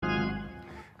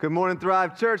Good morning,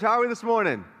 Thrive Church. How are we this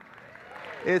morning?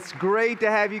 It's great to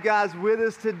have you guys with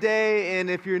us today. And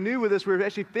if you're new with us, we're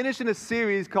actually finishing a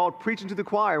series called Preaching to the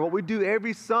Choir. What we do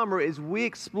every summer is we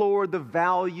explore the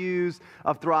values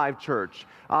of Thrive Church.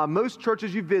 Most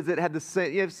churches you visit have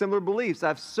similar beliefs. I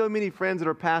have so many friends that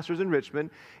are pastors in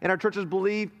Richmond, and our churches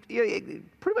believe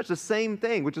pretty much the same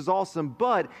thing, which is awesome.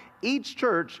 But each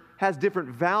church has different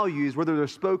values, whether they're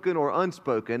spoken or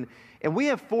unspoken. And we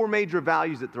have four major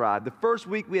values at Thrive. The first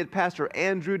week, we had Pastor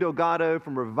Andrew Delgado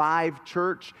from Revive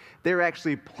Church. They're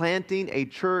actually planting a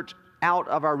church out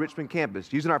of our Richmond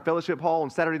campus, using our fellowship hall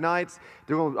on Saturday nights.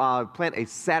 They're going to plant a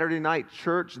Saturday night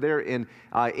church there in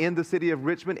the city of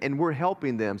Richmond, and we're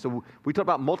helping them. So we talk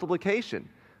about multiplication.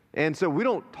 And so we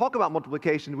don't talk about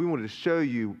multiplication. We wanted to show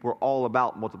you we're all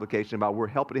about multiplication, we're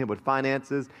helping him with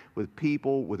finances, with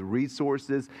people, with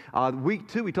resources. Week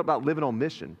 2, we talk about living on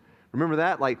mission. Remember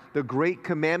that? Like the great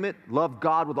commandment, love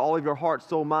God with all of your heart,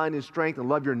 soul, mind, and strength, and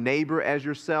love your neighbor as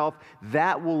yourself.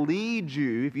 That will lead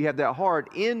you, if you have that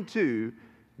heart, into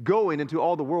going into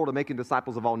all the world and making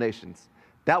disciples of all nations.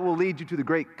 That will lead you to the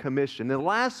Great Commission. And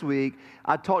last week,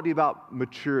 I talked to you about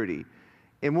maturity.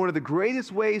 And one of the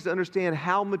greatest ways to understand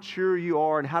how mature you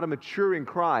are and how to mature in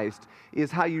Christ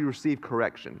is how you receive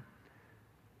correction.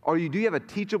 Do you have a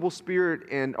teachable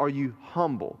spirit, and are you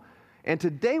humble? And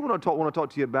today what I want to talk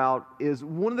to you about is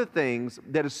one of the things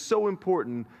that is so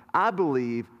important, I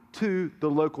believe, to the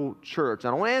local church. And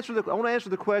I want to answer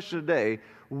the question today,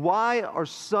 why are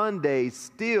Sundays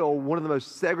still one of the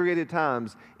most segregated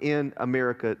times in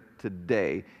America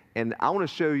today? And I want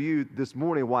to show you this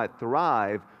morning why at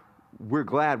Thrive, we're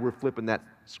glad we're flipping that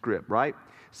script, right?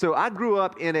 So I grew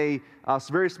up in a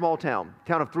very small town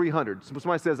of 300. So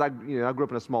somebody says, I grew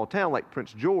up in a small town like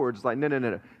Prince George. It's like,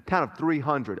 no. Town of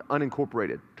 300,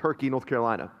 unincorporated, Turkey, North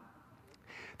Carolina.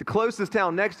 The closest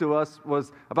town next to us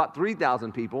was about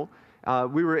 3,000 people.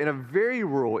 We were in a very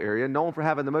rural area, known for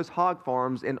having the most hog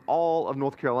farms in all of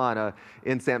North Carolina,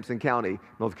 in Sampson County,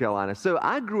 North Carolina. So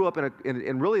I grew up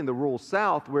in really in the rural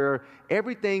South, where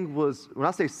everything was, when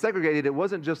I say segregated, it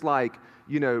wasn't just like,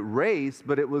 race,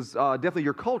 but it was definitely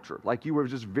your culture. Like you were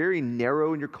just very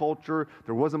narrow in your culture.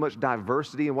 There wasn't much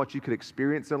diversity in what you could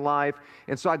experience in life.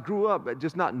 And so I grew up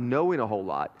just not knowing a whole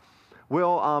lot.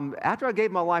 Well, after I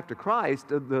gave my life to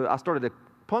Christ, I started a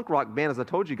punk rock band, as I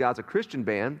told you guys, a Christian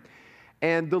band.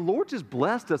 And the Lord just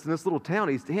blessed us in this little town.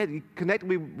 He connected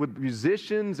me with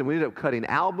musicians, and we ended up cutting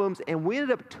albums, and we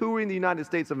ended up touring the United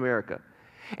States of America.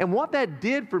 And what that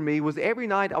did for me was every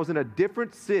night I was in a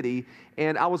different city,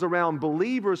 and I was around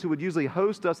believers who would usually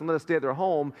host us and let us stay at their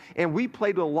home, and we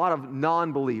played with a lot of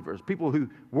non-believers, people who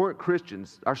weren't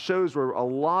Christians. Our shows a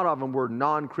lot of them were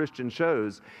non-Christian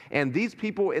shows, and these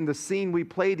people in the scene we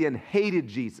played in hated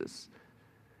Jesus,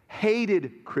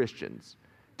 hated Christians,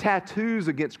 tattoos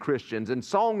against Christians, and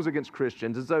songs against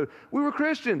Christians, and so we were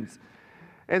Christians.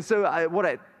 And so what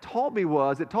it taught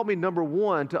me, number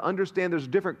one, to understand there's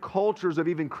different cultures of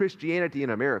even Christianity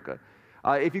in America.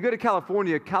 If you go to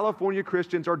California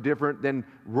Christians are different than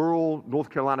rural North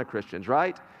Carolina Christians,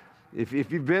 right? If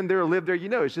you've been there or lived there,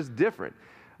 it's just different.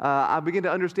 I began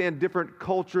to understand different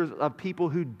cultures of people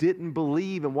who didn't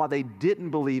believe and why they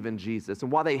didn't believe in Jesus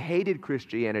and why they hated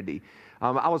Christianity.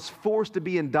 I was forced to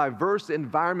be in diverse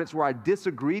environments where I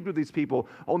disagreed with these people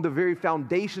on the very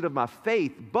foundation of my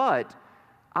faith, but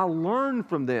I learned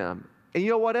from them. And you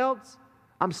know what else?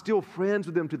 I'm still friends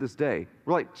with them to this day.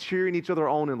 We're like cheering each other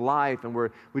on in life, and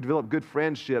we develop good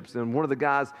friendships. And one of the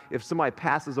guys, if somebody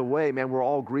passes away, man, we're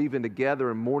all grieving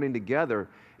together and mourning together,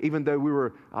 even though we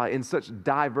were in such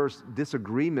diverse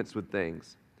disagreements with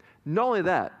things. Not only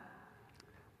that,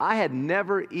 I had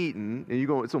never eaten, and it's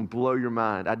going to blow your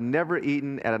mind, I'd never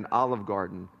eaten at an Olive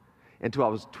Garden until I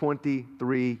was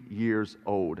 23 years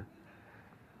old.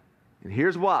 And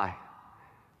here's why.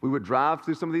 We would drive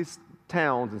through some of these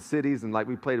towns and cities, and like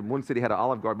we played in one city had an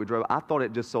Olive Garden we drove. I thought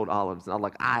it just sold olives, and I'm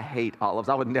like, I hate olives.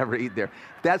 I would never eat there.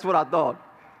 That's what I thought.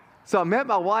 So I met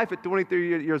my wife at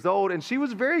 23 years old, and she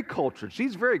was very cultured.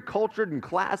 She's very cultured and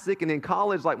classic, and in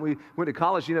college, like when we went to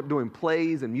college, she ended up doing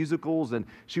plays and musicals, and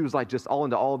she was like just all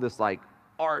into all this like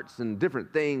arts and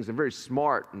different things, and very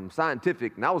smart and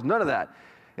scientific, and I was none of that.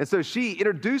 And so she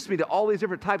introduced me to all these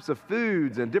different types of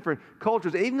foods and different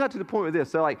cultures. It even got to the point with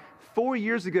this. So like 4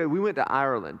 years ago, we went to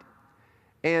Ireland.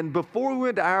 And before we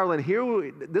went to Ireland,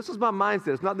 this was my mindset.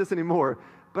 It's not this anymore.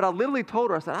 But I literally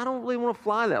told her, I said, I don't really want to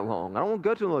fly that long. I don't want to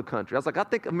go to another country. I was like, I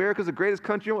think America's the greatest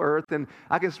country on earth, and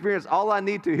I can experience all I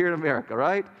need to here in America,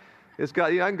 right? It's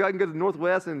got, I can go to the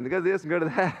Northwest and go to this and go to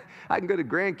that. I can go to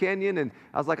Grand Canyon. And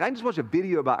I was like, I can just watch a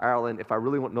video about Ireland if I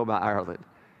really want to know about Ireland.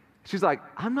 She's like,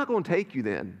 I'm not going to take you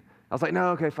then. I was like,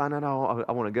 no, okay, fine, no,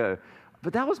 I want to go.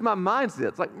 But that was my mindset.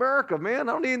 It's like, America, man,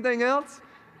 I don't need anything else.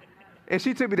 And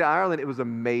she took me to Ireland. It was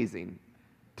amazing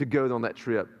to go on that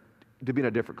trip, to be in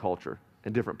a different culture, a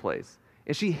different place.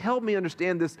 And she helped me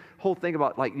understand this whole thing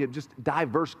about just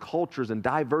diverse cultures and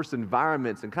diverse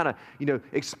environments and kind of,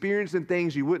 experiencing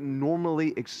things you wouldn't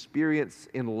normally experience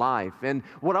in life. And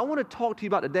what I want to talk to you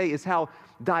about today is how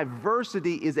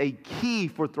diversity is a key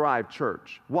for Thrive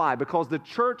Church. Why? Because the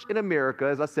church in America,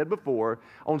 as I said before,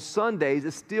 on Sundays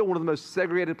is still one of the most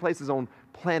segregated places on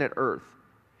planet Earth.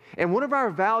 And one of our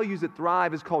values at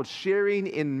Thrive is called sharing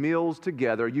in meals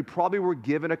together. You probably were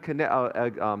given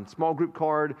a small group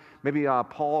card. Maybe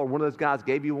Paul or one of those guys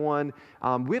gave you one.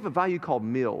 We have a value called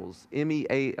meals,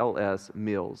 M-E-A-L-S,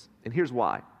 meals. And here's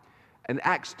why. In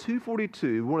Acts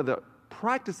 2:42, one of the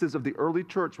practices of the early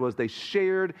church was they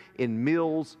shared in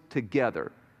meals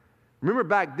together. Remember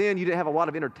back then, you didn't have a lot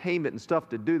of entertainment and stuff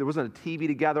to do. There wasn't a TV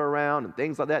to gather around and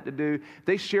things like that to do.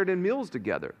 They shared in meals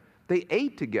together. They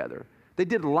ate together. They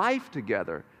did life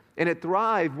together. And at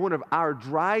Thrive, one of our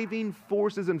driving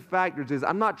forces and factors is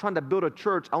I'm not trying to build a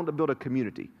church, I want to build a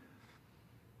community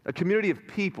of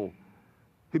people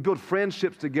who build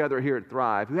friendships together here at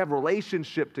Thrive, who have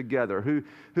relationship together, who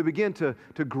begin to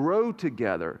grow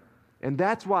together. And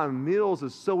that's why meals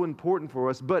is so important for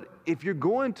us. But if you're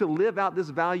going to live out this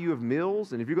value of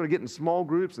meals, and if you're going to get in small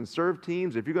groups and serve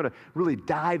teams, if you're going to really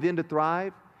dive into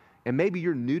Thrive, and maybe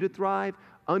you're new to Thrive,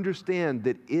 understand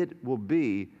that it will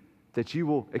be that you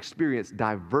will experience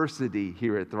diversity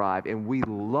here at Thrive, and we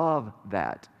love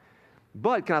that.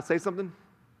 But can I say something?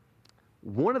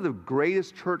 One of the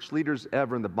greatest church leaders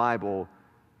ever in the Bible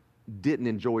didn't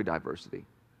enjoy diversity.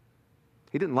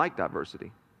 He didn't like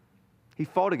diversity. He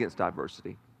fought against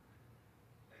diversity.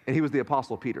 And he was the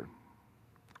Apostle Peter.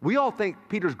 We all think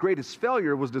Peter's greatest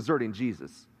failure was deserting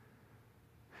Jesus.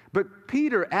 But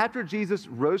Peter, after Jesus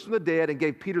rose from the dead and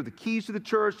gave Peter the keys to the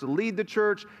church, to lead the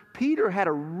church, Peter had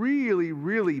a really,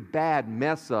 really bad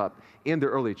mess up in the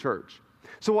early church.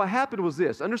 So what happened was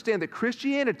this. Understand that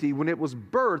Christianity, when it was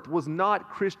birthed, was not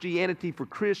Christianity for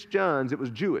Christians. It was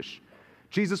Jewish.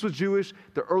 Jesus was Jewish.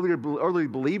 The early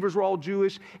believers were all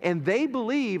Jewish. And they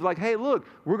believed, hey, look,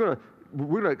 we're going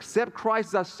to accept Christ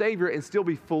as our Savior and still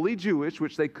be fully Jewish,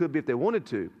 which they could be if they wanted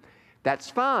to. That's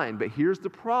fine, but here's the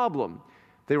problem.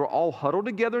 They were all huddled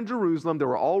together in Jerusalem. They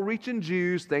were all reaching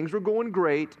Jews. Things were going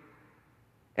great.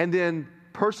 And then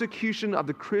persecution of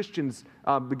the Christians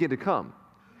began to come.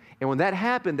 And when that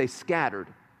happened, they scattered.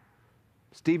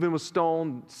 Stephen was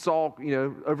stoned. Saul,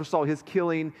 oversaw his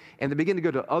killing. And they began to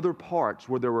go to other parts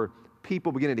where there were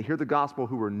people beginning to hear the gospel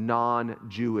who were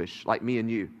non-Jewish, like me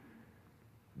and you.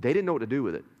 They didn't know what to do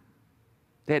with it.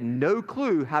 They had no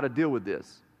clue how to deal with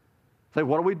this. So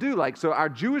what do we do? So our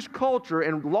Jewish culture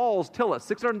and laws tell us,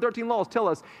 613 laws tell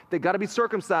us they got to be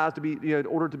circumcised to be, in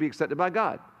order to be accepted by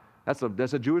God.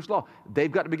 That's a Jewish law.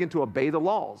 They've got to begin to obey the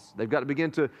laws. They've got to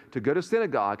begin to go to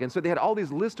synagogue. And so they had all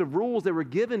these lists of rules they were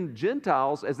given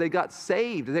Gentiles as they got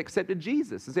saved, as they accepted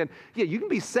Jesus. And saying, yeah, you can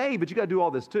be saved, but you got to do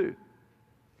all this too.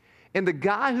 And the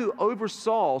guy who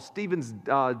oversaw Stephen's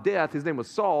death, his name was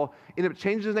Saul, ended up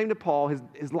changing his name to Paul.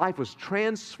 His life was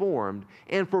transformed.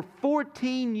 And for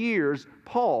 14 years,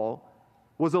 Paul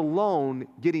was alone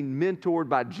getting mentored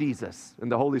by Jesus and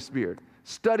the Holy Spirit,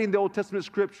 studying the Old Testament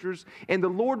scriptures. And the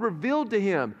Lord revealed to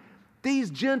him, these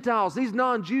Gentiles, these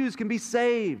non-Jews can be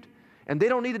saved. And they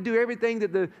don't need to do everything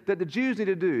that the Jews need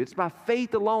to do. It's by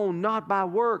faith alone, not by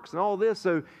works and all this.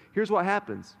 So here's what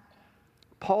happens.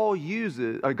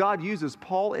 God uses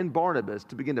Paul and Barnabas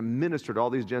to begin to minister to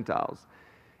all these Gentiles.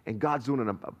 And God's doing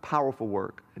a powerful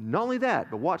work. And not only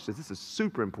that, but watch this. This is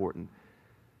super important.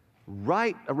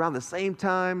 Right around the same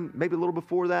time, maybe a little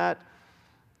before that,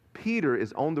 Peter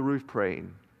is on the roof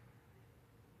praying.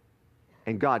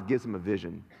 And God gives him a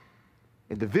vision.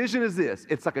 And the vision is this.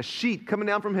 It's like a sheet coming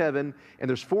down from heaven, and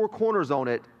there's 4 corners on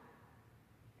it.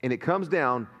 And it comes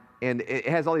down, and it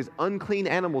has all these unclean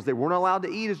animals they weren't allowed to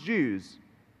eat as Jews.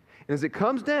 And as it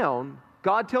comes down,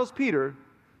 God tells Peter,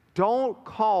 don't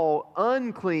call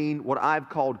unclean what I've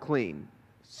called clean.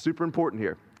 Super important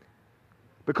here.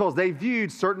 Because they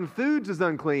viewed certain foods as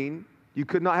unclean. You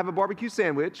could not have a barbecue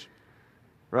sandwich,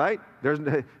 right?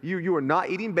 You were not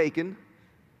eating bacon.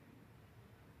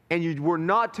 And you were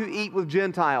not to eat with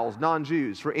Gentiles,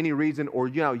 non-Jews, for any reason, or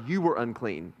you were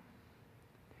unclean.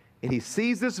 And he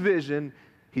sees this vision.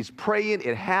 He's praying.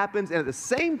 It happens. And at the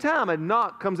same time, a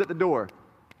knock comes at the door.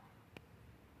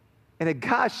 And a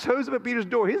guy shows up at Peter's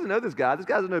door. He doesn't know this guy. This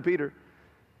guy doesn't know Peter.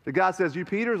 The guy says, you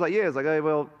Peter? He's like, yeah. He's like, hey,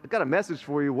 well, I got a message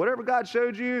for you. Whatever God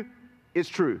showed you, it's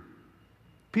true.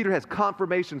 Peter has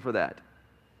confirmation for that.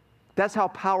 That's how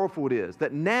powerful it is,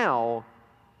 that now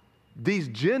these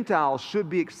Gentiles should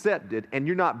be accepted, and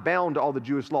you're not bound to all the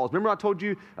Jewish laws. Remember I told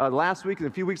you last week and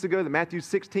a few weeks ago that Matthew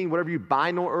 16, whatever you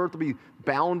bind on earth will be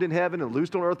bound in heaven, and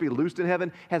loosed on earth will be loosed in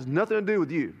heaven, has nothing to do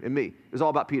with you and me. It's all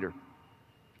about Peter.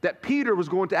 That Peter was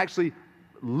going to actually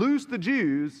loose the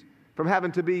Jews from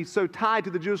having to be so tied to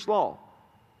the Jewish law.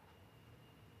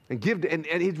 And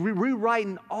he's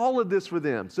rewriting all of this for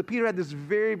them. So Peter had this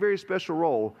very, very special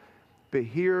role. But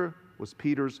here was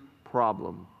Peter's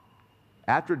problem.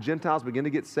 After Gentiles began to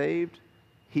get saved,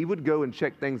 he would go and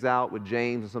check things out with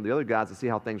James and some of the other guys to see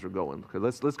how things were going. Okay,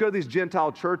 let's go to these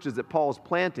Gentile churches that Paul's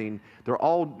planting. They're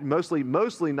all mostly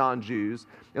non-Jews.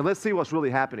 And let's see what's really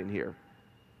happening here.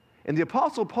 And the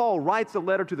Apostle Paul writes a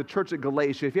letter to the church at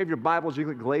Galatia. If you have your Bibles, you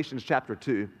can look at Galatians chapter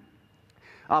 2.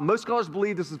 Most scholars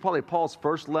believe this is probably Paul's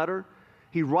first letter.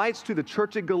 He writes to the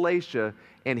church at Galatia,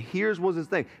 and here's what his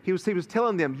thing. He was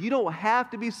telling them, you don't have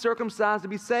to be circumcised to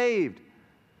be saved.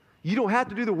 You don't have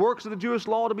to do the works of the Jewish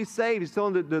law to be saved. He's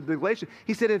telling the Galatians.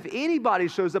 He said, if anybody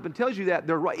shows up and tells you that,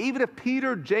 they're right. Even if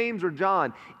Peter, James, or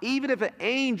John, even if an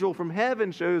angel from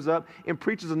heaven shows up and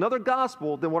preaches another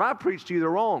gospel than what I preach to you, they're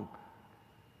wrong.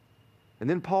 And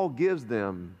then Paul gives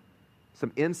them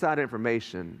some inside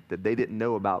information that they didn't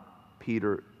know about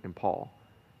Peter and Paul.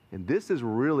 And this is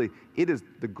really, it is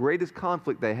the greatest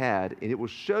conflict they had, and it will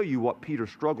show you what Peter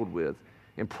struggled with,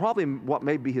 and probably what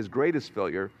may be his greatest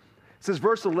failure. It says,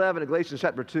 verse 11 in Galatians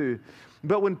chapter 2,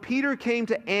 but when Peter came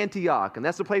to Antioch, and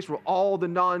that's the place where all the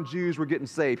non-Jews were getting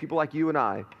saved, people like you and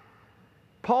I,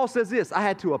 Paul says this, I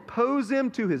had to oppose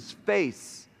him to his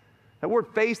face. That word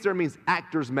face there means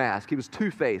actor's mask. He was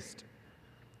two-faced.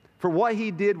 For what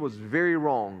he did was very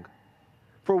wrong.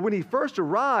 For when he first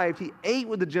arrived, he ate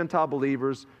with the Gentile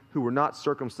believers who were not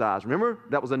circumcised. Remember,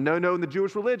 that was a no-no in the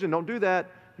Jewish religion. Don't do that.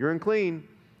 You're unclean.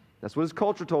 That's what his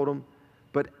culture told him.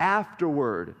 But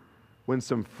afterward, when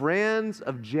some friends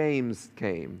of James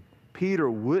came,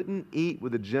 Peter wouldn't eat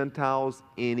with the Gentiles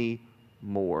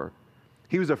anymore.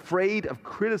 He was afraid of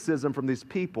criticism from these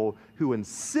people who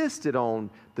insisted on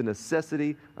the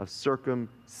necessity of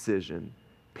circumcision.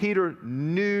 Peter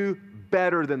knew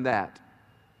better than that.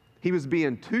 He was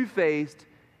being two-faced,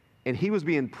 and he was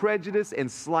being prejudiced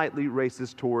and slightly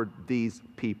racist toward these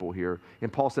people here.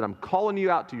 And Paul said, I'm calling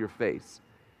you out to your face.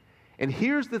 And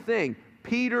here's the thing.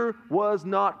 Peter was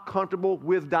not comfortable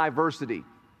with diversity.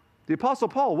 The Apostle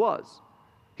Paul was.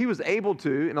 He was able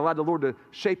to and allowed the Lord to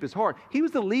shape his heart. He was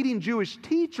the leading Jewish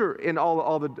teacher in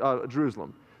all the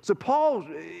Jerusalem. So Paul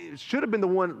should have been the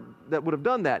one that would have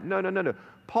done that. No.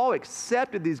 Paul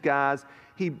accepted these guys.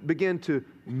 He began to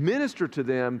minister to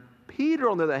them. Peter,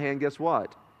 on the other hand, guess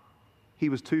what? He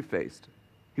was two-faced.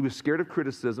 He was scared of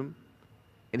criticism,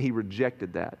 and he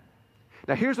rejected that.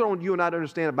 Now, here's what I want you and I to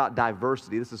understand about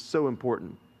diversity. This is so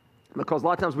important. Because a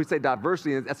lot of times we say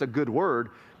diversity, and that's a good word,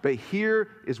 but here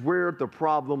is where the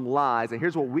problem lies. And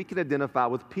here's what we can identify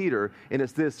with Peter, and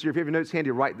it's this. If you have your notes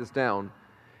handy, write this down.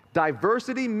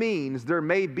 Diversity means there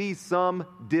may be some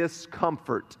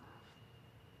discomfort.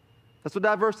 That's what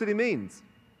diversity means.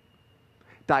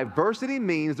 Diversity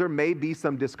means there may be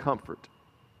some discomfort.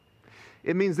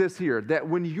 It means this here, that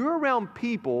when you're around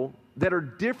people that are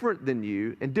different than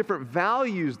you, and different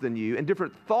values than you, and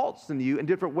different thoughts than you, and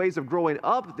different ways of growing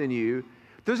up than you,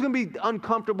 there's going to be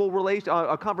uncomfortable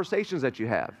conversations that you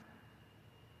have.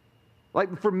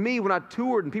 Like for me, when I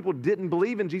toured and people didn't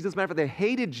believe in Jesus, matter of fact, they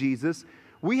hated Jesus,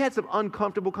 we had some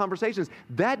uncomfortable conversations.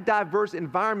 That diverse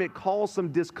environment caused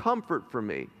some discomfort for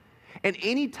me. And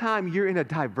anytime you're in a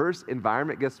diverse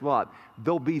environment, guess what?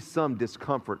 There'll be some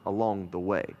discomfort along the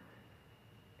way.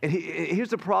 And here's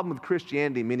the problem with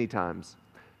Christianity many times.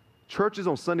 Churches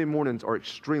on Sunday mornings are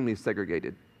extremely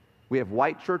segregated. We have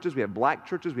white churches, we have black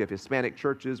churches, we have Hispanic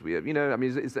churches, we have,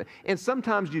 and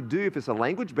sometimes you do, if it's a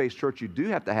language-based church, you do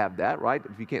have to have that, right?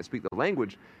 If you can't speak the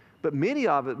language. But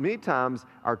many times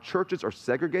our churches are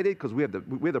segregated because we have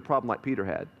the problem like Peter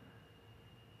had.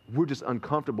 We're just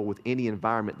uncomfortable with any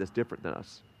environment that's different than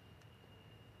us.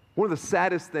 One of the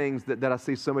saddest things that I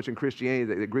see so much in Christianity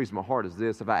that grieves my heart is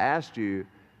this. If I asked you,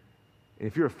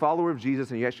 if you're a follower of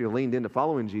Jesus and you actually leaned into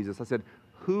following Jesus, I said,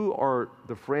 who are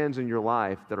the friends in your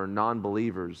life that are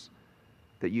non-believers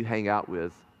that you hang out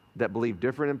with that believe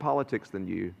different in politics than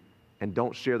you and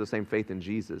don't share the same faith in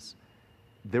Jesus?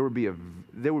 There would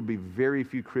be very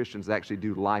few Christians that actually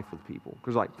do life with people.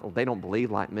 Because they don't believe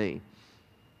like me.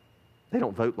 They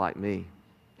don't vote like me.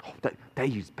 Oh, they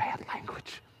use bad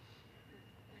language.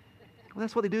 Well,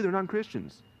 that's what they do. They're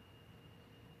non-Christians.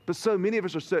 But so many of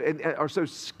us are so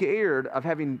scared of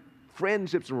having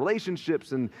friendships and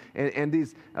relationships and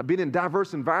these being in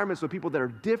diverse environments with people that are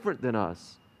different than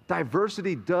us.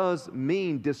 Diversity does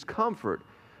mean discomfort.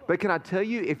 But can I tell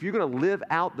you, if you're going to live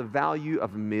out the value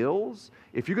of meals,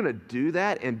 if you're going to do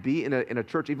that and be in a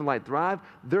church even like Thrive,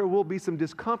 there will be some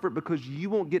discomfort because you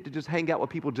won't get to just hang out with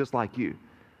people just like you.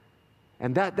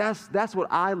 And that's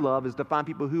what I love, is to find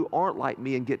people who aren't like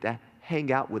me and get to hang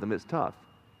out with them. It's tough.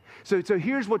 So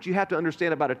here's what you have to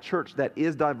understand about a church that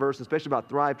is diverse, especially about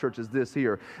Thrive Church, is this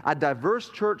here. A diverse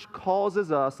church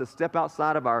causes us to step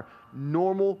outside of our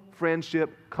normal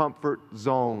friendship comfort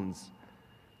zones.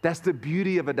 That's the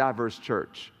beauty of a diverse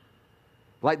church.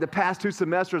 Like the past 2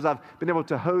 semesters, I've been able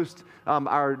to host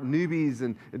our newbies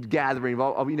and gathering.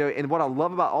 And what I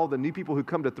love about all the new people who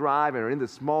come to Thrive and are in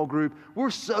this small group,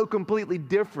 we're so completely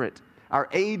different. Our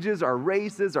ages, our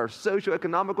races, our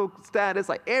socioeconomical status,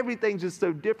 like everything's just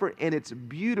so different, and it's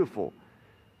beautiful.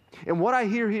 And what I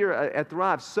hear here at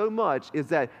Thrive so much is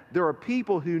that there are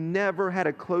people who never had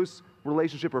a close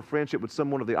relationship or friendship with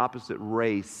someone of the opposite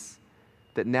race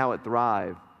that now at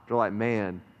Thrive, they're like,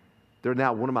 man, they're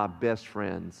now one of my best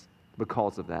friends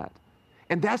because of that.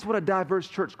 And that's what a diverse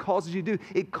church causes you to do.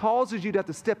 It causes you to have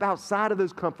to step outside of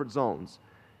those comfort zones.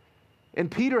 And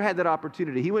Peter had that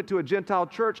opportunity. He went to a Gentile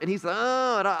church and he said,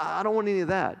 I don't want any of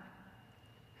that.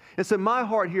 And so my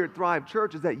heart here at Thrive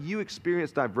Church is that you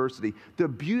experience diversity. The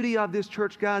beauty of this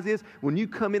church, guys, is when you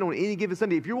come in on any given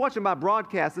Sunday, if you're watching my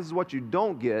broadcast, this is what you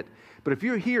don't get. But if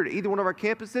you're here at either one of our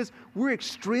campuses, we're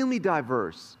extremely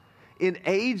diverse in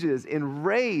ages, in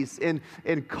race, in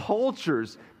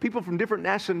cultures, people from different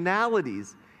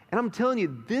nationalities. And I'm telling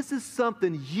you, this is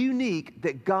something unique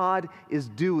that God is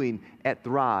doing at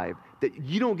Thrive that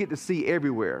you don't get to see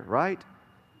everywhere, right?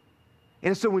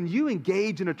 And so when you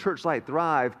engage in a church like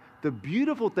Thrive, the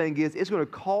beautiful thing is it's going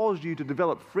to cause you to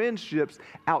develop friendships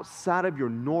outside of your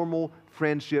normal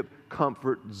friendship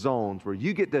comfort zones, where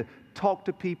you get to talk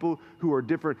to people who are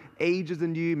different ages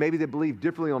than you. Maybe they believe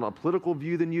differently on a political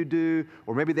view than you do,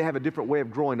 or maybe they have a different way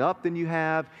of growing up than you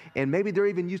have, and maybe they're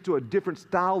even used to a different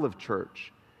style of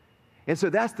church. And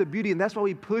so that's the beauty, and that's why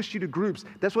we push you to groups.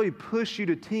 That's why we push you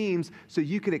to teams, so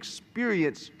you can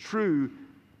experience true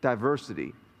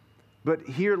diversity. But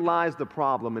here lies the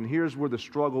problem, and here's where the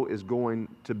struggle is going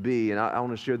to be, and I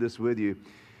want to share this with you.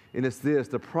 And it's this: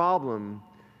 the problem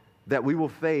that we will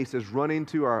face is running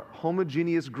to our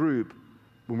homogeneous group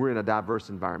when we're in a diverse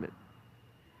environment.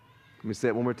 Let me say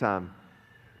it one more time.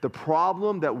 The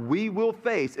problem that we will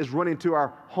face is running to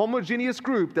our homogeneous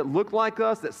group that look like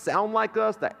us, that sound like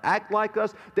us, that act like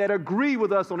us, that agree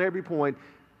with us on every point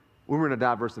when we're in a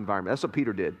diverse environment. That's what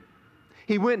Peter did.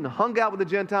 He went and hung out with the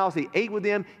Gentiles. He ate with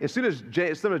them. As soon as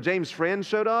some of James' friends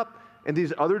showed up and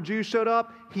these other Jews showed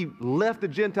up, he left the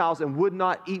Gentiles and would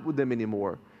not eat with them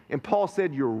anymore. And Paul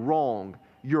said, you're wrong,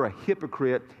 you're a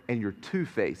hypocrite, and you're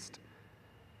two-faced.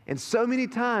 And so many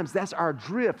times, that's our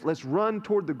drift. Let's run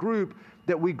toward the group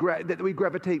that we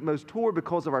gravitate most toward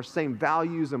because of our same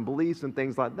values and beliefs and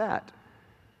things like that.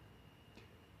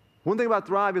 One thing about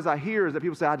Thrive is that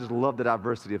people say, I just love the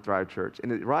diversity of Thrive Church.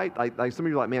 And right? Like some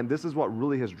of you are like, man, this is what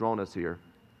really has drawn us here.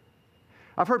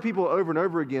 I've heard people over and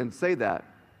over again say that.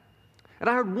 And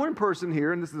I heard one person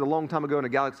here, and this is a long time ago in a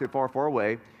galaxy far, far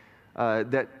away,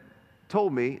 that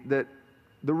told me that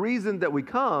the reason that we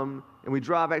come and we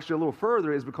drive actually a little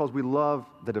further is because we love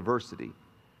the diversity.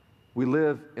 We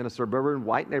live in a suburban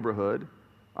white neighborhood.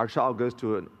 Our child goes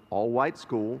to an all-white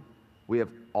school. We have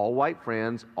all-white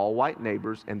friends, all-white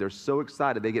neighbors, and they're so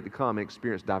excited they get to come and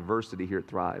experience diversity here at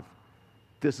Thrive.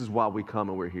 This is why we come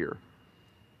and we're here.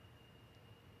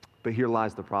 But here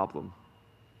lies the problem.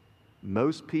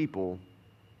 Most people,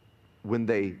 when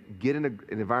they get in an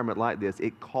environment like this,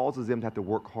 it causes them to have to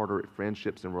work harder at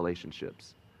friendships and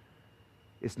relationships.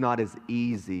 It's not as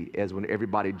easy as when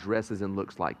everybody dresses and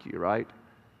looks like you, right?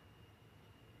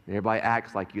 And everybody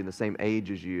acts like you, in the same age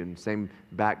as you, and same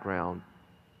background.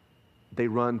 They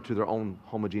run to their own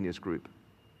homogeneous group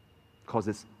because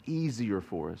it's easier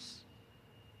for us.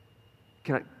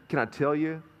 Can I tell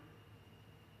you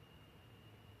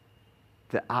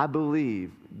that I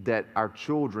believe that our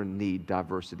children need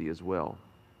diversity as well,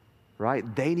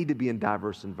 right? They need to be in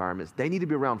diverse environments. They need to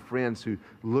be around friends who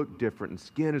look different and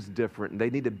skin is different, and they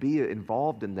need to be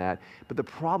involved in that. But the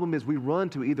problem is we run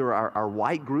to either our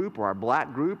white group or our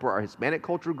black group or our Hispanic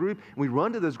culture group, and we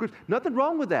run to those groups. Nothing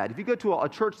wrong with that. If you go to a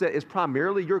church that is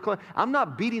primarily your class, I'm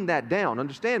not beating that down.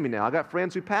 Understand me now. I got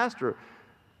friends who pastor,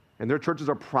 and their churches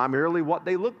are primarily what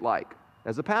they look like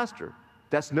as a pastor.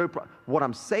 That's no problem. What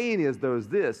I'm saying is, though, is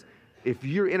this. If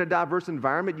you're in a diverse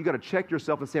environment, you got to check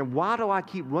yourself and say, why do I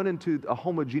keep running to a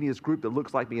homogeneous group that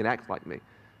looks like me and acts like me?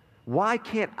 Why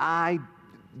can't I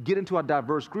get into a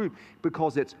diverse group?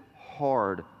 Because it's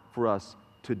hard for us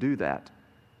to do that.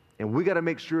 And we got to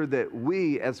make sure that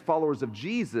we, as followers of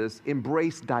Jesus,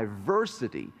 embrace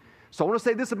diversity. So I want to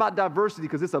say this about diversity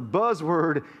because it's a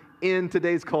buzzword in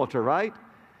today's culture, right?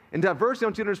 And diversity, I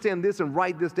want you to understand this and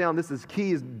write this down. This is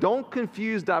key, is don't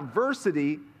confuse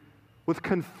diversity with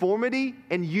conformity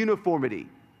and uniformity. I'm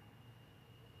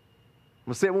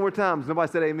going to say it one more time.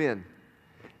 Nobody said amen.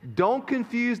 Don't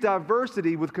confuse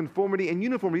diversity with conformity and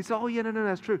uniformity. You say, oh, yeah, no,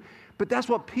 that's true. But that's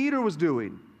what Peter was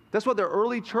doing. That's what the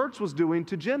early church was doing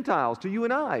to Gentiles, to you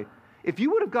and I. If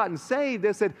you would have gotten saved,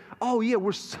 they said, oh, yeah,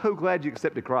 we're so glad you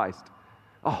accepted Christ.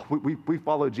 Oh, we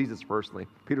followed Jesus personally.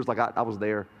 Peter's like, I was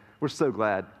there. We're so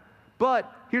glad. But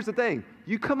here's the thing.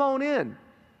 You come on in.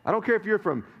 I don't care if you're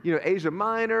from, Asia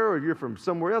Minor or you're from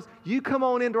somewhere else. You come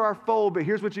on into our fold, but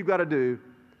here's what you've got to do.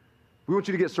 We want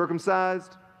you to get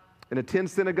circumcised and attend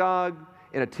synagogue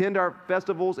and attend our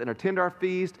festivals and attend our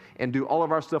feast and do all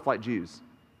of our stuff like Jews.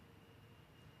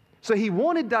 So he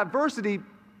wanted diversity,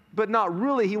 but not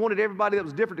really. He wanted everybody that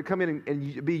was different to come in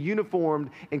and be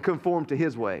uniformed and conform to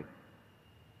his way.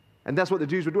 And that's what the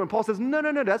Jews were doing. Paul says,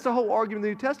 no, that's the whole argument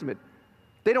in the New Testament.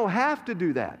 They don't have to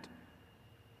do that.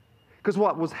 Because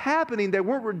what was happening, they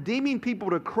weren't redeeming people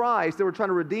to Christ. They were trying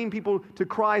to redeem people to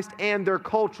Christ and their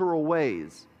cultural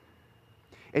ways.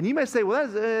 And you may say, well,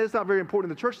 that's not very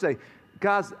important in the church today.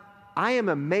 Guys, I am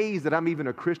amazed that I'm even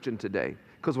a Christian today.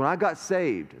 Because when I got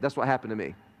saved, that's what happened to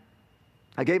me.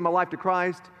 I gave my life to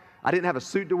Christ. I didn't have a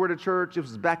suit to wear to church. It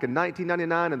was back in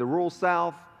 1999 in the rural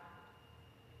South.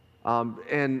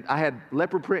 And I had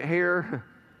leopard print hair.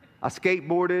 I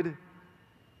skateboarded.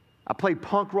 I played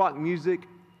punk rock music.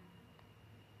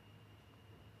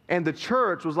 And the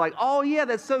church was like, oh, yeah,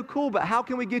 that's so cool, but how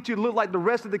can we get you to look like the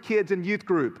rest of the kids in youth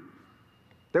group?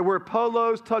 They wear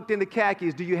polos tucked into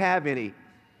khakis. Do you have any?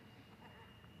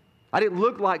 I didn't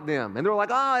look like them. And they were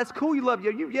like, oh, that's cool. You love,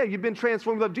 you've been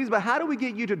transformed. You love Jesus. But how do we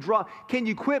get you to draw? Can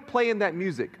you quit playing that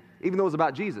music, even though it's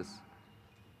about Jesus?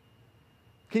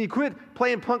 Can you quit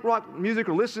playing punk rock music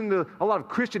or listening to a lot of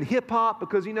Christian hip hop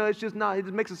because, it's just not, it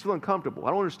just makes us feel uncomfortable. I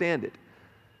don't understand it.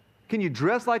 Can you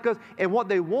dress like us? And what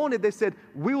they wanted, they said,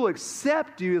 we will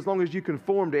accept you as long as you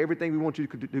conform to everything we want you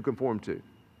to conform to.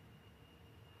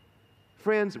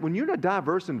 Friends, when you're in a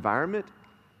diverse environment,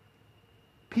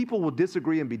 people will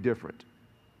disagree and be different.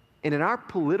 And in our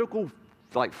political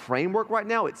framework right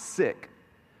now, it's sick.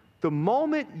 The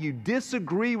moment you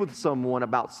disagree with someone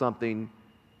about something,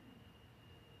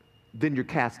 then you're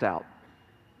cast out.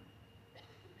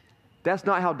 That's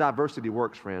not how diversity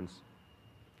works, friends.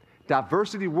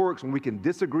 Diversity works when we can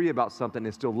disagree about something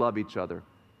and still love each other.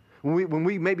 When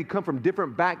we maybe come from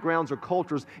different backgrounds or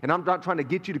cultures, and I'm not trying to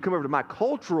get you to come over to my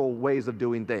cultural ways of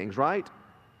doing things, right?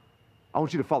 I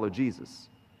want you to follow Jesus.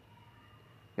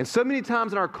 And so many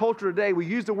times in our culture today, we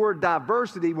use the word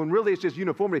diversity when really it's just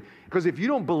uniformity. Because if you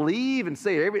don't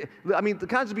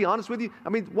can I just be honest with you?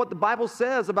 What the Bible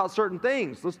says about certain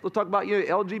things. Let's talk about,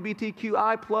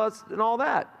 LGBTQI plus and all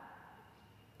that.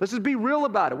 Let's just be real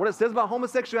about it. What it says about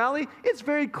homosexuality, it's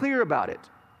very clear about it.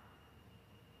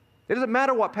 It doesn't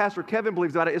matter what Pastor Kevin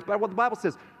believes about it. It's about what the Bible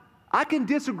says. I can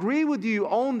disagree with you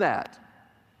on that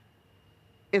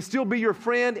and still be your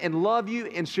friend and love you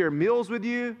and share meals with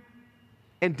you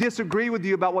and disagree with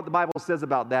you about what the Bible says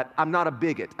about that. I'm not a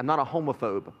bigot. I'm not a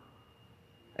homophobe.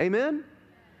 Amen?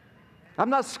 I'm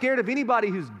not scared of anybody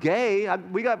who's gay.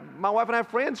 My wife and I have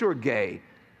friends who are gay.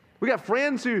 We got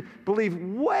friends who believe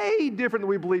way different than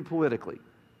we believe politically.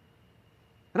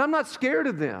 And I'm not scared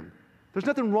of them. There's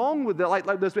nothing wrong with that.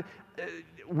 Like this.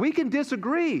 We can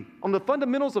disagree on the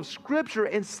fundamentals of Scripture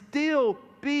and still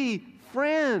be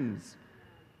friends.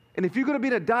 And if you're going to be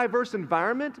in a diverse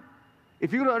environment,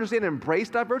 if you're going to understand and embrace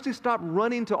diversity, stop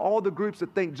running to all the groups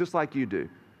that think just like you do.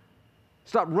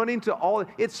 Stop running to all.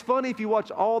 It's funny if you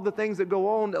watch all the things that go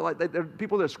on,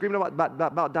 people that are screaming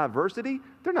about diversity,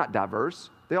 they're not diverse.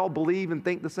 They all believe and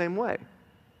think the same way.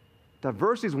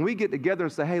 Diversity is when we get together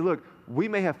and say, hey, look, we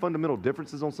may have fundamental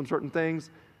differences on some certain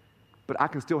things, but I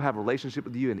can still have a relationship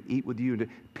with you and eat with you. And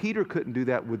Peter couldn't do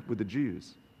that with the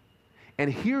Jews.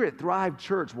 And here at Thrive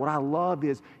Church, what I love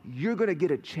is you're going to get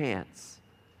a chance,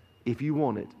 if you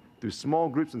want it, through small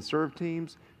groups and serve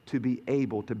teams, to be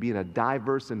able to be in a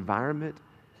diverse environment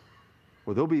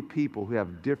where there'll be people who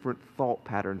have different thought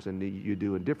patterns than you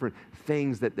do and different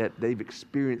things that they've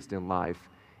experienced in life.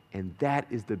 And that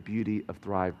is the beauty of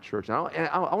Thrive Church. And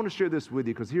I want to share this with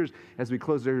you because as we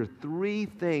close, there are 3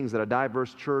 things that a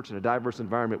diverse church and a diverse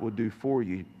environment will do for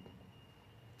you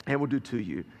and will do to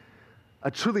you.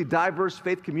 A truly diverse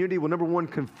faith community will, number 1,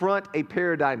 confront a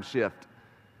paradigm shift.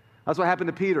 That's what happened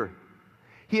to Peter.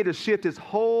 He had to shift his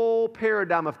whole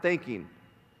paradigm of thinking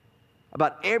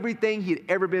about everything he had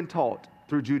ever been taught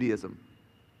through Judaism.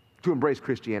 to embrace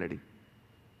Christianity.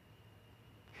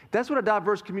 That's what a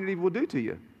diverse community will do to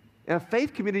you. And a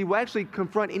faith community will actually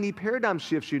confront any paradigm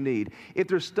shifts you need. If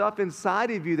there's stuff inside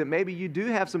of you that maybe you do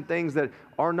have some things that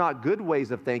are not good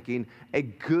ways of thinking, a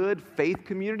good faith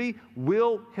community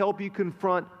will help you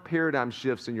confront paradigm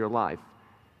shifts in your life.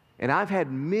 And I've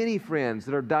had many friends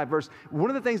that are diverse. One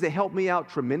of the things that helped me out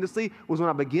tremendously was when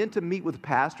I began to meet with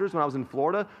pastors when I was in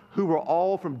Florida who were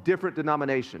all from different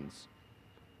denominations.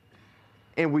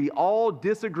 And we all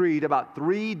disagreed about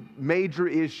 3 major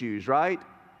issues, right?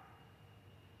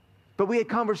 But we had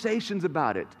conversations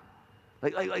about it.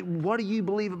 Like, what do you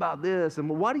believe about this? And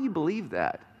why do you believe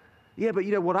that? Yeah, but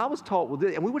what I was taught was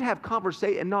this. And we would have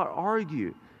conversation and not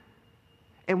argue.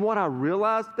 And what I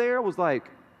realized there was we're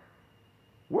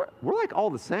like all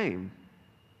the same.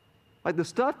 Like the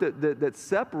stuff that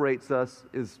separates us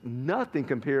is nothing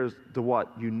compares to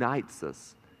what unites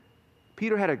us.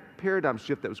 Peter had a paradigm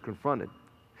shift that was confronted.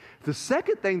 The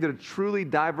second thing that a truly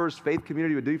diverse faith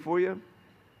community would do for you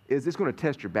is it's going to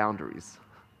test your boundaries.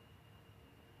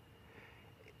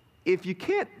 If you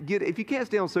can't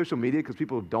stay on social media because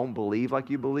people don't believe like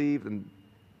you believe, then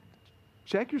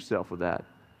check yourself with that.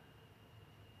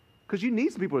 Because you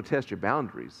need some people to test your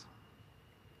boundaries.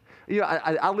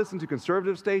 I listen to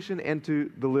conservative station and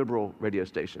to the liberal radio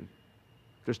station.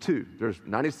 There's 2. There's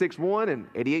 96.1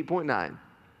 and 88.9.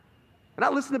 And I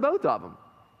listen to both of them.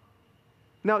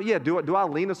 Now, do I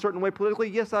lean a certain way politically?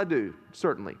 Yes, I do,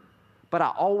 certainly. But I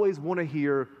always want to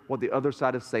hear what the other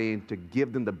side is saying to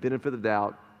give them the benefit of the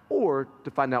doubt or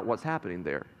to find out what's happening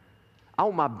there. I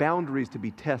want my boundaries to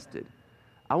be tested.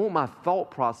 I want my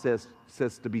thought process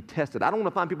to be tested. I don't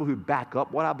want to find people who back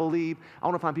up what I believe. I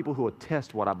want to find people who will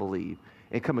test what I believe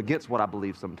and come against what I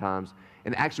believe sometimes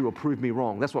and actually will prove me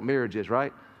wrong. That's what marriage is,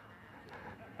 right?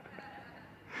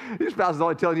 Your spouse is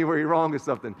always telling you where you're wrong or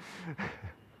something.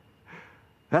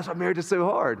 That's why marriage is so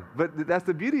hard. But that's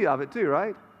the beauty of it too,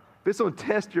 right? But it's going to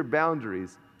test your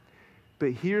boundaries.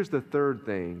 But here's the third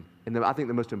thing, and I think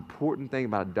the most important thing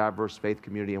about a diverse faith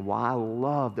community and why I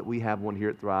love that we have one here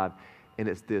at Thrive, and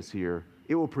it's this here.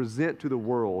 It will present to the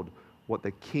world what the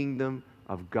kingdom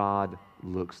of God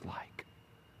looks like.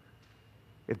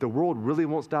 If the world really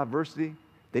wants diversity,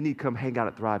 they need to come hang out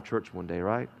at Thrive Church one day,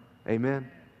 right? Amen?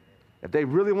 If they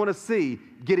really want to see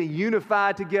getting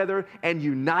unified together and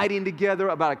uniting together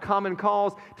about a common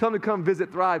cause, tell them to come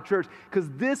visit Thrive Church, because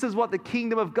this is what the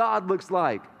kingdom of God looks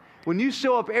like. When you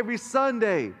show up every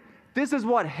Sunday, this is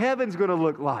what heaven's going to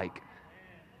look like.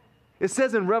 It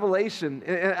says in Revelation,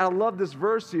 and I love this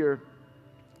verse here,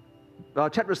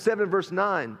 chapter 7, verse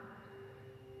 9.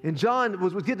 And John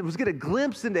was getting a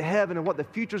glimpse into heaven and what the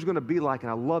future is going to be like, and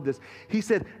I love this. He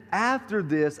said, after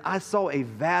this, I saw a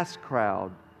vast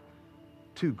crowd,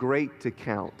 too great to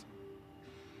count,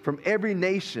 from every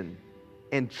nation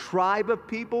and tribe of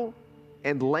people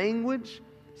and language,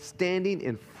 standing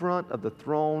in front of the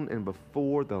throne and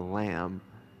before the Lamb.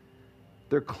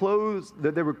 They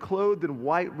were clothed in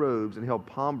white robes and held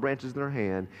palm branches in their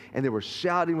hand, and they were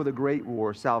shouting with a great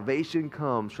roar, salvation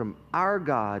comes from our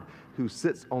God who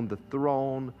sits on the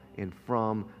throne and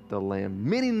from the Lamb.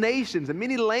 Many nations and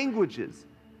many languages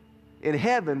in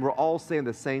heaven were all saying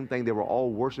the same thing. They were all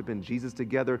worshiping Jesus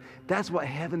together. That's what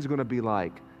heaven's going to be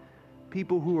like.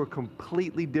 People who are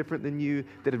completely different than you,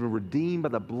 that have been redeemed by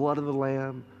the blood of the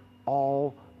Lamb,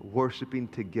 all worshiping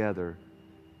together.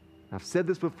 I've said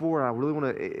this before, and I really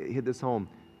want to hit this home.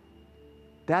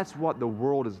 That's what the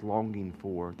world is longing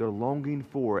for. They're longing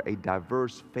for a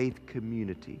diverse faith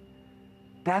community.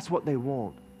 That's what they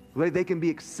want. They can be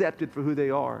accepted for who they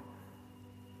are.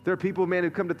 There are people, man,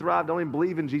 who come to Thrive, don't even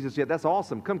believe in Jesus yet. That's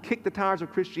awesome. Come kick the tires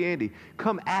of Christianity.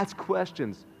 Come ask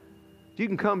questions. You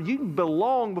can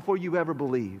belong before you ever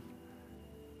believe.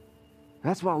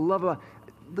 That's what I love about,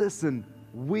 listen,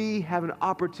 we have an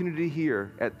opportunity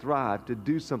here at Thrive to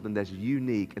do something that's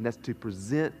unique, and that's to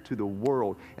present to the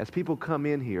world. As people come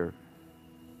in here,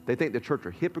 they think the church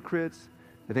are hypocrites.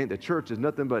 They think the church is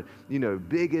nothing but,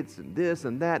 bigots and this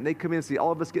and that. And they come in and see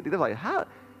all of us get together. They're like,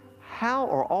 how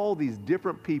are all these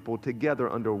different people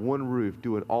together under one roof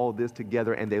doing all this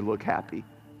together and they look happy?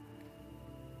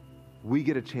 We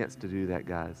get a chance to do that,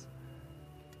 guys.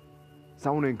 So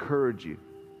I want to encourage you.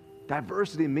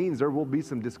 Diversity means there will be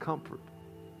some discomfort.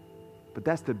 But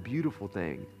that's the beautiful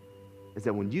thing, is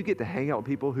that when you get to hang out with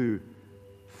people who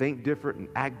think different and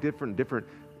act different, different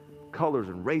colors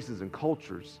and races and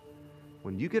cultures,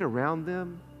 when you get around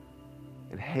them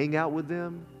and hang out with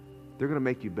them, they're going to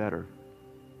make you better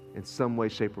in some way,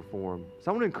 shape, or form.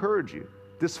 So I want to encourage you.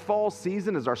 This fall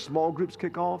season, as our small groups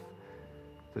kick off,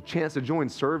 the chance to join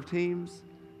serve teams,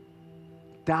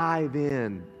 dive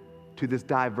in to this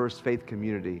diverse faith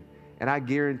community. And I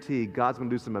guarantee God's going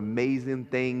to do some amazing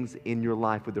things in your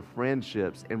life with the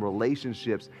friendships and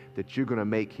relationships that you're going to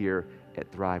make here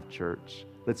at Thrive Church.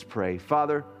 Let's pray.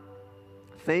 Father,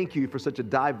 thank you for such a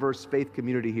diverse faith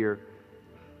community here.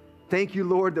 Thank you,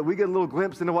 Lord, that we get a little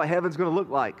glimpse into what heaven's going to look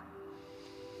like.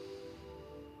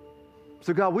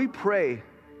 So God, we pray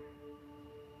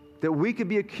that we could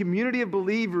be a community of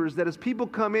believers that as people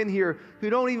come in here who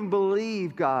don't even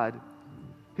believe, God,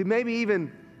 who maybe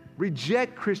even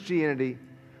reject Christianity,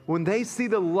 when they see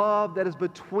the love that is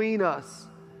between us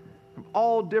from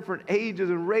all different ages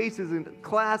and races and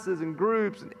classes and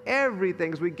groups and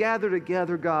everything, as we gather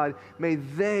together, God, may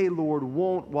they, Lord,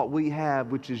 want what we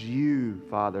have, which is you,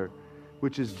 Father,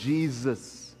 which is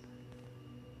Jesus.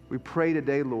 We pray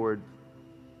today, Lord,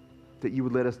 that you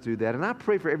would let us do that. And I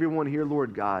pray for everyone here,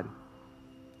 Lord God,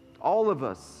 all of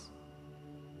us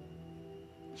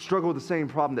struggle with the same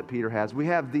problem that Peter has. We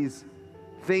have these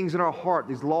things in our heart,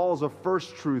 these laws of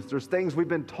first truth. There's things we've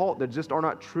been taught that just are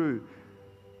not true.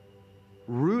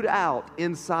 Root out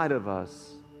inside of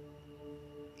us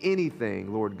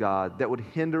anything, Lord God, that would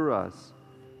hinder us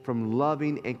from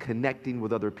loving and connecting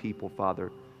with other people,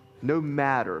 Father, no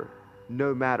matter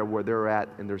where they're at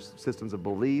in their systems of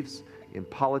beliefs, in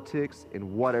politics,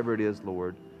 in whatever it is,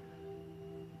 Lord.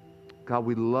 God,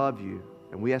 we love you,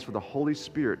 and we ask for the Holy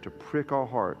Spirit to prick our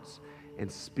hearts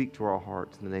and speak to our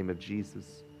hearts in the name of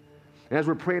Jesus. And as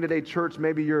we're praying today, church,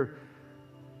 maybe your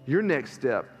next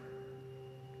step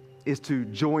is to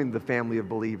join the family of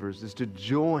believers, is to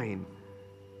join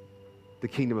the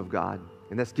kingdom of God,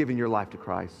 and that's giving your life to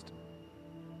Christ.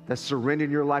 That's surrendering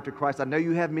your life to Christ. I know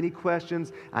you have many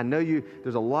questions. I know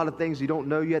there's a lot of things you don't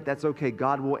know yet. That's okay.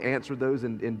 God will answer those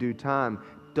in due time.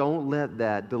 Don't let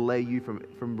that delay you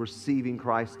from receiving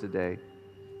Christ today.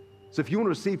 So if you want to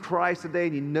receive Christ today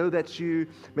and you know that's you,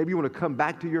 maybe you want to come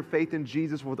back to your faith in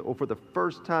Jesus or for the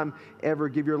first time ever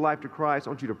give your life to Christ, I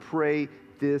want you to pray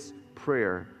this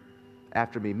prayer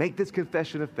after me. Make this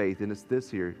confession of faith, and it's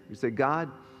this here. You say, God,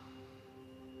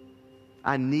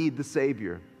 I need the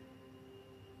Savior.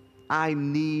 I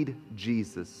need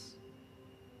Jesus.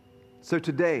 So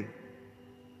today,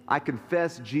 I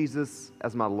confess Jesus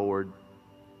as my Lord.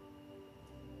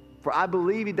 For I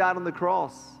believe He died on the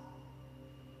cross.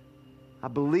 I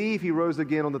believe He rose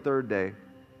again on the third day.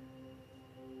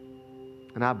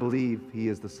 And I believe He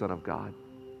is the Son of God.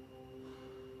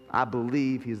 I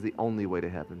believe He is the only way to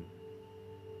heaven.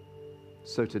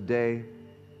 So today,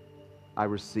 I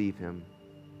receive Him.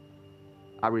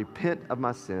 I repent of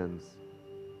my sins,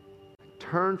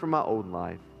 turn from my old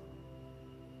life,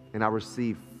 and I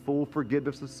receive full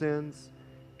forgiveness of sins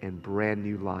and brand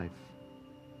new life.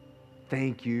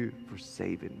 Thank you for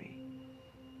saving me.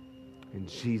 In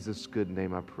Jesus' good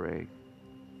name I pray.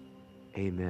 Amen.